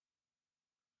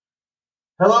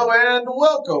Hello and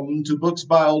welcome to Books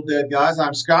by Old Dead Guys.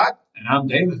 I'm Scott, And I'm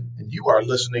David. and you are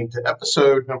listening to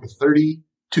episode number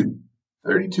 32.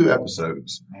 32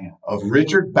 episodes Man. of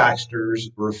Richard Baxter's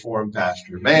Reformed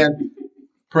Pastor. Man,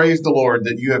 praise the Lord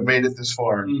that you have made it this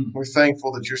far. We're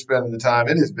thankful that you're spending the time.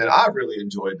 I've really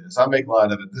enjoyed this. I make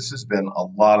light of it. This has been a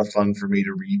lot of fun for me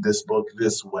to read this book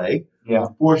this way. Yeah.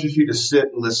 Forces you to sit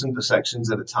and listen to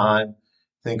sections at a time,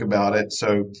 think about it.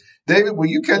 So, David, will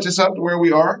you catch us up to where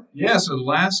we are? Yeah, so the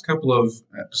last couple of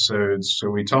episodes, so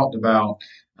we talked about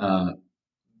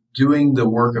doing the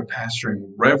work of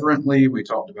pastoring reverently. We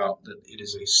talked about that it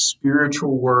is a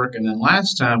spiritual work. And then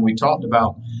last time we talked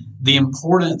about the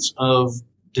importance of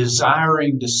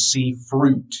desiring to see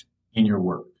fruit in your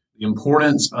work, the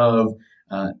importance of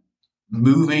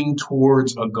moving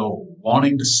towards a goal,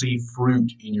 wanting to see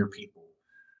fruit in your people.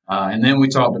 And then we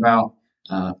talked about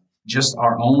just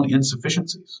our own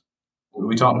insufficiencies.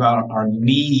 We talked about our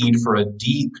need for a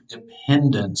deep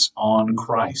dependence on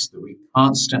Christ, that we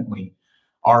constantly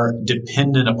are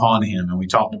dependent upon Him. And we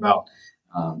talked about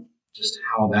just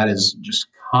how that is just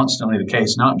constantly the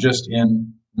case, not just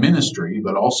in ministry,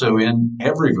 but also in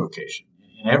every vocation,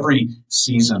 in every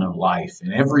season of life,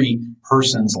 in every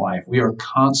person's life. We are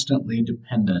constantly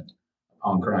dependent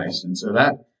on Christ. And so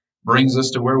that brings us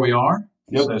to where we are.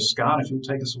 Yep. So, Scott, if you'll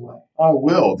take us away. I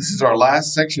will. This is our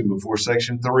last section before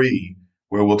section 3,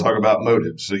 where we'll talk about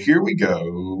motives. So here we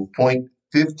go. Point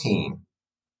 15.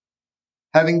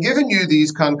 Having given you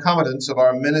these concomitants of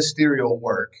our ministerial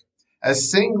work,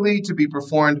 as singly to be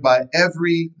performed by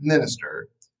every minister,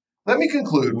 let me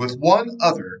conclude with one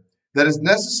other that is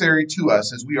necessary to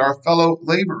us as we are fellow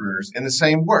laborers in the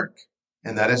same work,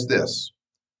 and that is this.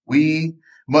 We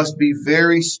must be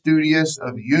very studious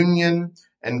of union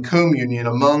and communion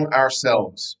among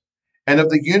ourselves, and of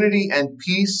the unity and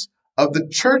peace of the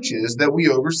churches that we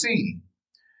oversee.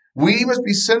 We must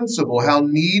be sensible how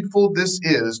needful this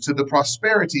is to the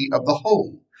prosperity of the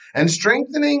whole, and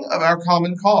strengthening of our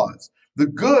common cause, the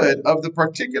good of the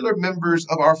particular members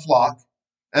of our flock,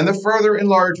 and the further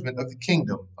enlargement of the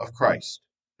kingdom of Christ.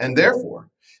 And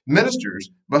therefore, ministers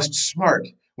must smart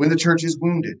when the church is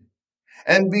wounded,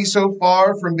 and be so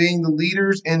far from being the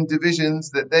leaders in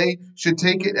divisions that they should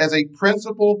take it as a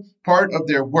principal part of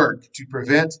their work to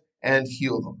prevent and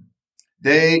heal them.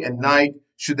 Day and night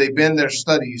should they bend their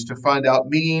studies to find out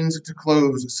means to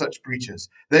close such breaches.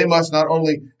 They must not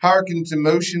only hearken to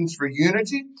motions for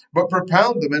unity, but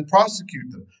propound them and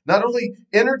prosecute them, not only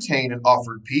entertain an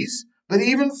offered peace, but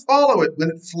even follow it when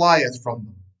it flieth from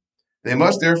them. They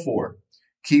must therefore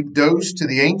keep dose to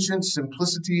the ancient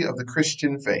simplicity of the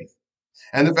Christian faith,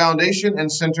 and the foundation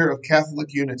and center of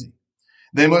Catholic unity.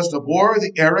 They must abhor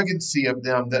the arrogancy of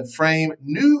them that frame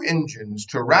new engines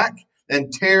to rack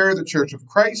and tear the church of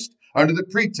Christ under the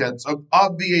pretense of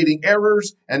obviating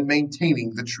errors and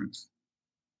maintaining the truth.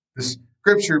 The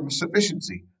scripture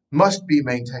sufficiency must be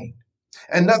maintained,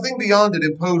 and nothing beyond it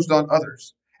imposed on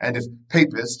others. And if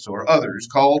papists or others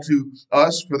call to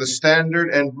us for the standard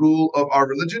and rule of our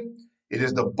religion, it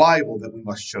is the Bible that we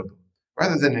must show them,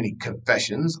 rather than any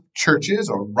confessions of churches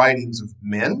or writings of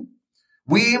men.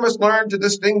 We must learn to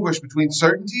distinguish between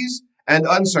certainties and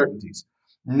uncertainties,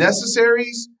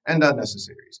 necessaries and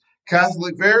unnecessaries,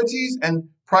 Catholic verities and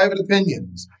private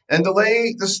opinions, and to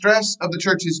lay the stress of the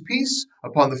church's peace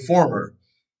upon the former,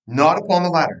 not upon the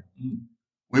latter.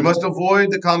 We must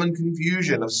avoid the common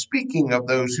confusion of speaking of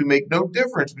those who make no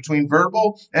difference between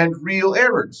verbal and real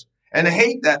errors, and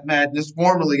hate that madness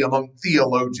formerly among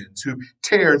theologians who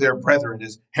tear their brethren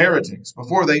as heretics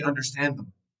before they understand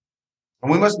them. And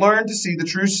we must learn to see the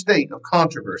true state of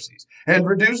controversies, and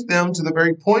reduce them to the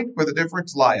very point where the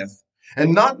difference lieth,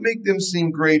 and not make them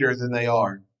seem greater than they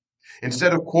are.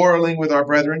 Instead of quarreling with our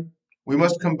brethren, we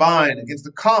must combine against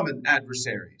the common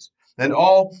adversaries, and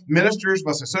all ministers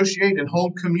must associate and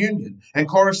hold communion and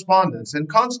correspondence and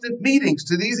constant meetings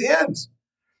to these ends.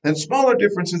 And smaller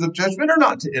differences of judgment are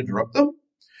not to interrupt them.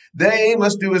 They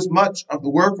must do as much of the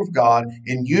work of God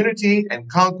in unity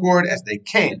and concord as they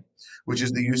can, which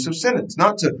is the use of sentence,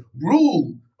 not to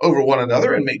rule over one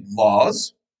another and make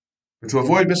laws, but to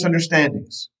avoid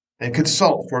misunderstandings and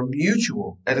consult for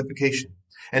mutual edification,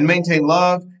 and maintain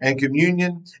love and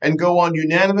communion, and go on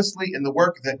unanimously in the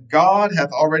work that God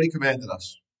hath already commanded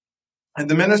us. And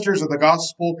the ministers of the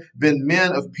gospel been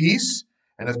men of peace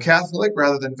and of Catholic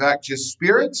rather than factious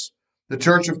spirits, the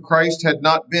Church of Christ had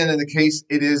not been in the case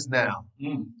it is now.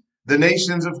 The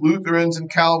nations of Lutherans and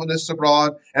Calvinists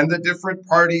abroad and the different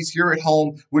parties here at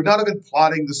home would not have been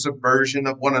plotting the subversion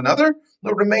of one another,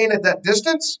 nor remain at that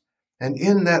distance, and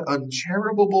in that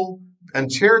uncharitable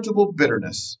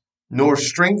bitterness, nor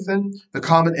strengthen the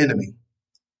common enemy.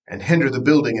 and hinder the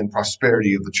building and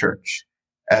prosperity of the church,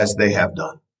 as they have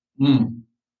done. Mm.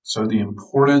 So the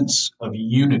importance of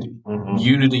unity,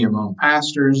 unity among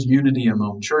pastors, unity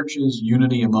among churches,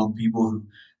 unity among people who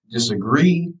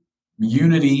disagree,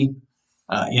 unity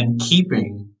in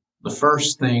keeping the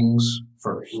first things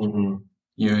first.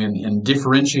 In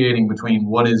differentiating between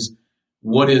what is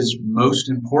most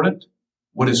important,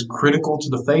 what is critical to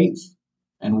the faith,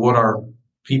 and what are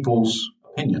people's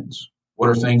opinions. What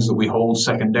are things that we hold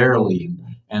secondarily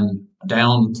and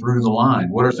down through the line?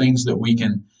 What are things that we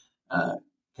can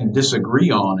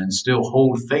disagree on and still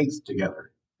hold faith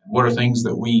together? What are things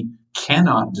that we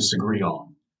cannot disagree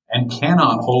on and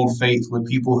cannot hold faith with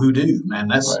people who do? Man,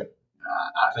 that's right.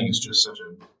 I think it's just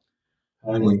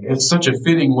it's such a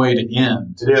fitting way to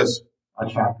end. It is a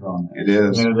chapter on that. It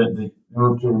is. To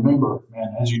remember,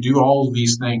 man, as you do all of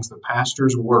these things, the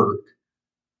pastor's work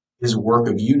is a work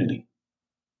of unity.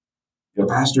 The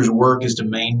pastor's work is to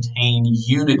maintain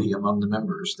unity among the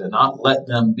members, to not let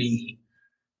them be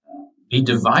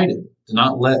divided, to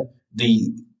not let the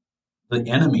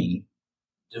enemy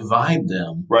divide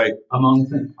them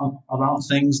about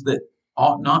things that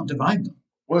ought not divide them.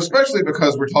 Well, especially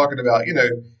because we're talking about,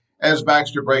 as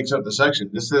Baxter breaks up the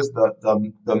section, this is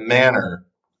the manner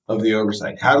of the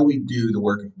oversight. How do we do the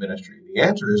work of ministry? The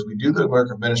answer is we do the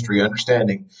work of ministry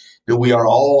understanding that we are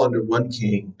all under one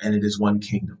king and it is one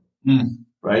kingdom.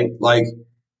 Right?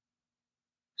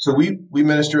 So we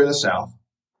minister in the South,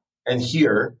 and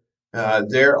here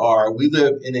we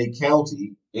live in a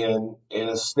county in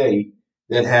a state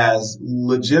that has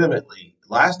legitimately,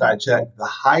 last I checked, the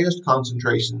highest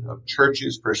concentration of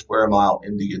churches per square mile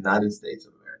in the United States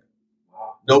of America.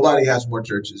 Wow. Nobody has more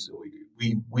churches than we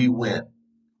do. We win.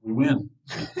 We win.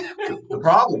 The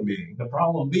problem being,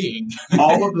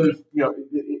 all of those,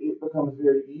 it becomes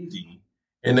very easy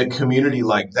in a community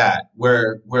like that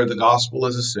where the gospel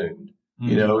is assumed.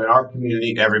 In our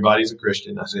community, everybody's a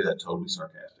Christian. I say that totally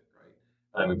sarcastic,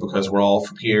 right? I mean, because we're all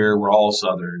from here, we're all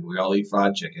Southern, we all eat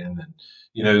fried chicken,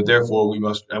 and therefore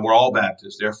and we're all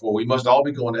Baptists. Therefore, we must all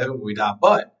be going to heaven when we die.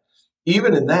 But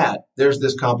even in that, there's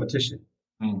this competition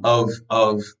of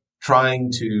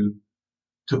trying to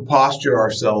posture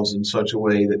ourselves in such a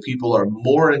way that people are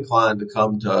more inclined to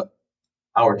come to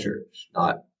our church,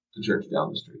 not the church down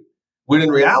the street. When in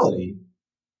reality,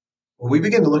 when we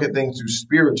begin to look at things through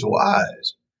spiritual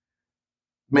eyes,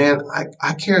 man,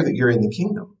 I care that you're in the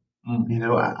kingdom.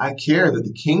 I care that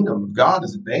the kingdom of God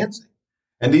is advancing.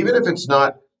 And even if it's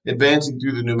not advancing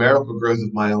through the numerical growth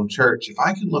of my own church, if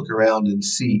I can look around and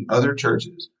see other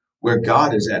churches where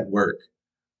God is at work,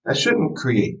 that shouldn't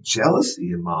create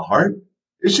jealousy in my heart.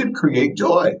 It should create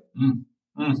joy.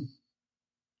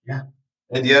 Yeah.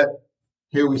 And yet,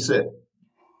 here we sit,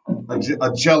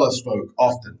 a jealous folk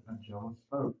often. A jealous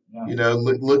folk, yeah.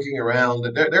 Looking around.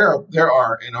 There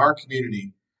are in our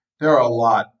community, there are a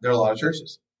lot of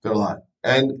churches. There are a lot.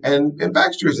 And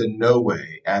Baxter is in no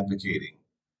way advocating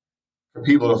for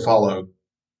people to follow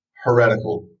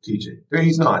heretical teaching.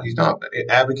 He's not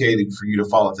advocating for you to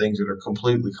follow things that are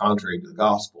completely contrary to the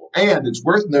gospel. And it's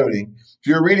worth noting, if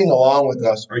you're reading along with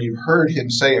us, or you've heard him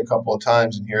say a couple of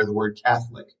times in here the word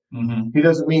Catholic, he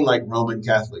doesn't mean like Roman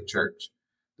Catholic Church.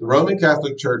 The Roman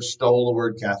Catholic Church stole the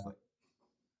word Catholic.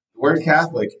 The word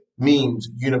Catholic means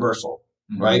universal,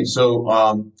 right? So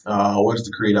what is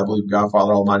the creed? I believe God,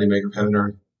 Father, Almighty, maker of heaven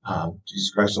and earth,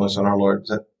 Jesus Christ, Son, Son, our Lord. Is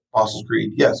that Apostles'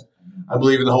 Creed? Yes. I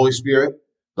believe in the Holy Spirit,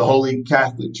 the Holy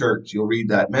Catholic Church. You'll read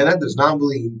that. Man, that does not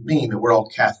mean that we're all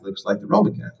Catholics like the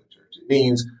Roman Catholic Church. It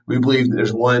means we believe that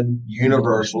there's one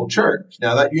universal church.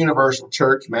 Now, that universal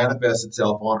church manifests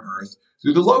itself on earth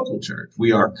through the local church.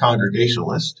 We are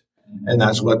Congregationalist, and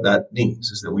that's what that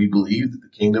means, is that we believe that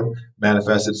the kingdom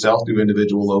manifests itself through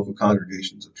individual local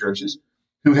congregations of churches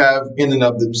who have in and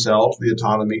of themselves the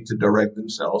autonomy to direct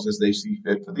themselves as they see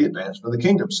fit for the advancement of the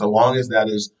kingdom, so long as that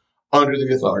is under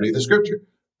the authority of the Scripture.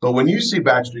 But when you see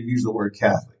Baxter use the word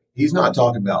Catholic, he's not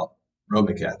talking about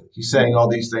Roman Catholic. He's saying all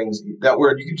these things. That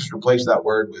word, you can just replace that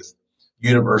word with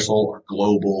universal or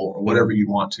global or whatever you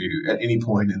want to at any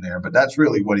point in there. But that's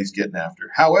really what he's getting after.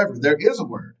 However, there is a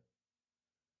word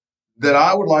that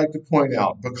I would like to point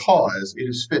out because it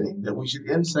is fitting that we should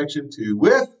end section 2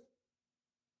 with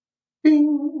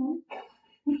bing,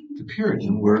 the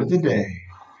Puritan word of the day.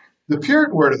 The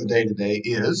Puritan word of the day today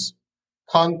is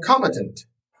concomitant.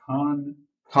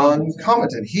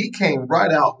 Concomitant. He came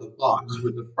right out the box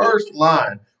with the first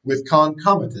line with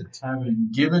concomitant. Having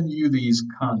given you these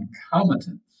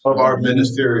concomitants of our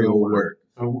ministerial work.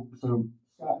 So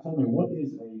Scott, tell me, what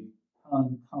is a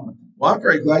concomitant? Well, I'm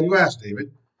very glad you asked,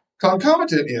 David.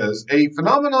 Concomitant is a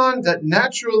phenomenon that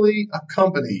naturally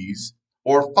accompanies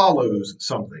or follows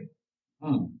something.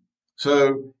 Hmm.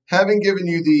 So, having given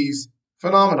you these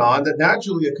phenomenon that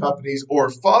naturally accompanies or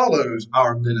follows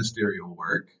our ministerial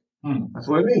work, that's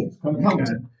what it means. Concomitant.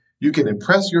 Okay. You can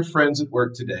impress your friends at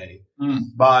work today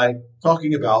by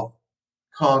talking about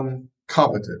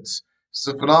concomitance. It's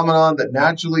a phenomenon that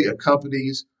naturally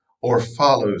accompanies or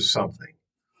follows something.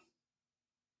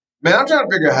 Man, I'm trying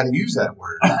to figure out how to use that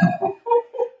word.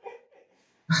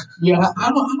 Yeah,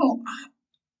 I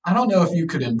don't know if you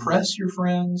could impress your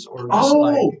friends or just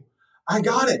I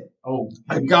got it.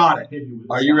 I got it.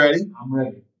 Are you ready? I'm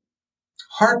ready.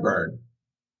 Heartburn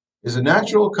is a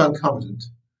natural concomitant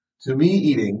to me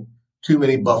eating too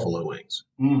many buffalo wings.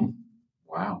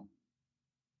 Wow.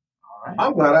 All right.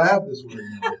 I'm glad I have this word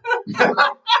now.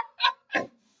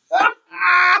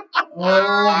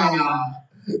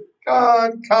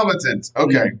 Concomitant.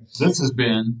 Okay. This has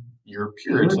been your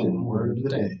Puritan word of the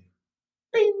day.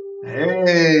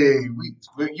 Hey,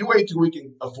 you wait till we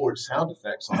can afford sound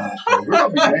effects on this show. We're going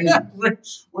to be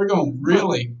dangerous. We're going to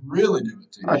really, really do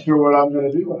it to you. I'm not sure what I'm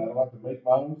going to do when I don't have to make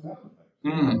my own sound effects.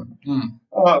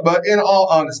 But in all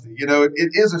honesty,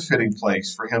 it is a fitting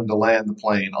place for him to land the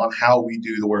plane on how we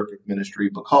do the work of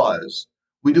ministry because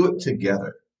we do it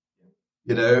together.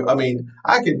 I mean,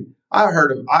 I've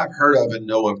heard of and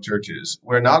know of churches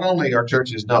where not only are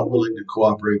churches not willing to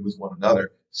cooperate with one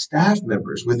another, staff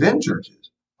members within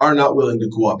churches are not willing to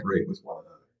cooperate with one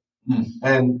another.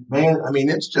 And man, I mean,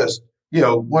 it's just,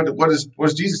 what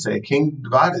does Jesus say? A king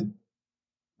divided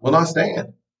will not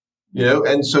stand.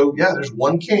 And so, there's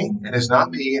one king, and it's not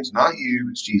me, it's not you,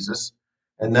 it's Jesus,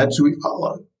 and that's who we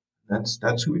follow.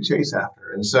 That's who we chase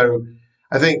after. And so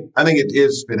I think it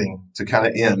is fitting to kind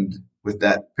of end with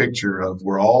that picture of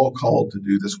we're all called to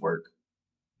do this work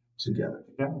together.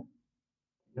 Yeah.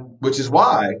 Which is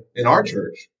why in our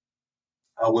church,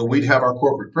 when we'd have our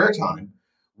corporate prayer time,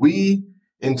 we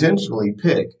intentionally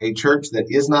pick a church that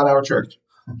is not our church,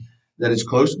 that is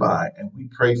close by, and we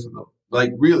pray for them.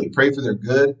 Like really pray for their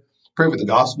good, pray for the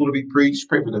gospel to be preached,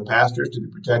 pray for the pastors to be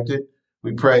protected.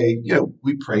 We pray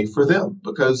for them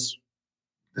because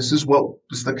this is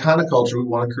the kind of culture we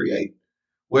want to create,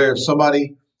 where if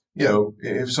somebody,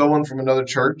 if someone from another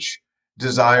church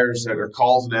desires or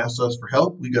calls and asks us for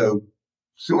help, we go,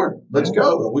 sure, let's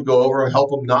go. And we go over and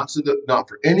help them, not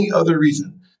for any other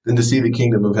reason than to see the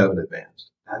kingdom of heaven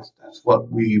advanced. That's what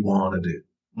we want to do.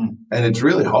 And it's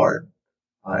really hard,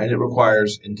 and it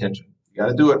requires intention. You got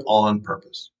to do it on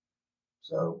purpose.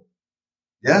 So,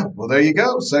 well, there you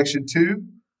go. Section 2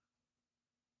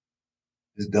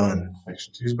 is done.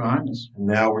 Section 2 is behind us. And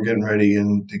now we're getting ready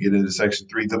to get into Section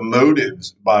 3, the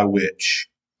motives by which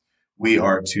we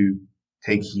are to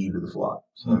take heed of the flock.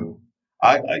 So,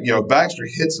 Baxter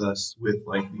hits us with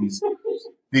like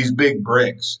these big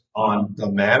bricks on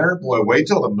the manner. Boy, wait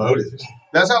till the motives.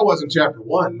 That's how it was in chapter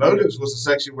 1. Motives was a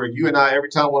section where you and I, every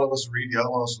time one of us would read, the other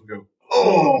one of us would go,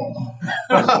 oh.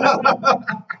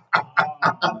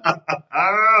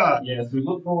 Yes, we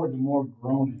look forward to more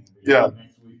groaning. Yeah.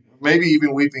 Maybe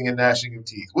even weeping and gnashing of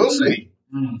teeth. We'll see.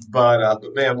 But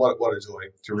man, what a joy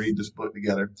to read this book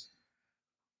together.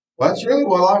 Well, that's really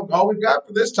all we've got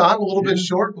for this time. A little bit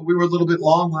short, but we were a little bit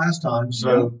long last time.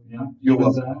 So you're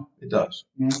welcome. It does.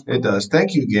 Yeah. It does.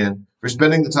 Thank you again for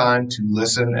spending the time to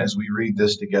listen as we read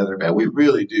this together. Man, we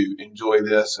really do enjoy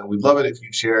this, and we'd love it if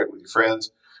you'd share it with your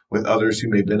friends, with others who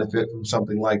may benefit from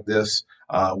something like this.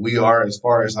 We are, as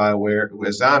far as I'm aware,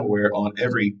 on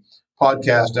every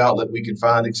podcast outlet we can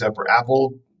find except for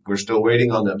Apple. We're still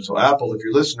waiting on them. So Apple, if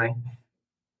you're listening,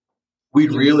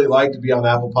 we'd really like to be on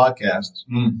Apple Podcasts.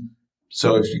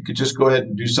 So if you could just go ahead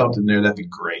and do something there, that'd be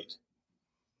great.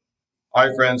 All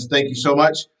right, friends, thank you so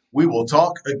much. We will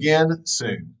talk again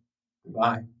soon.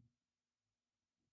 Goodbye.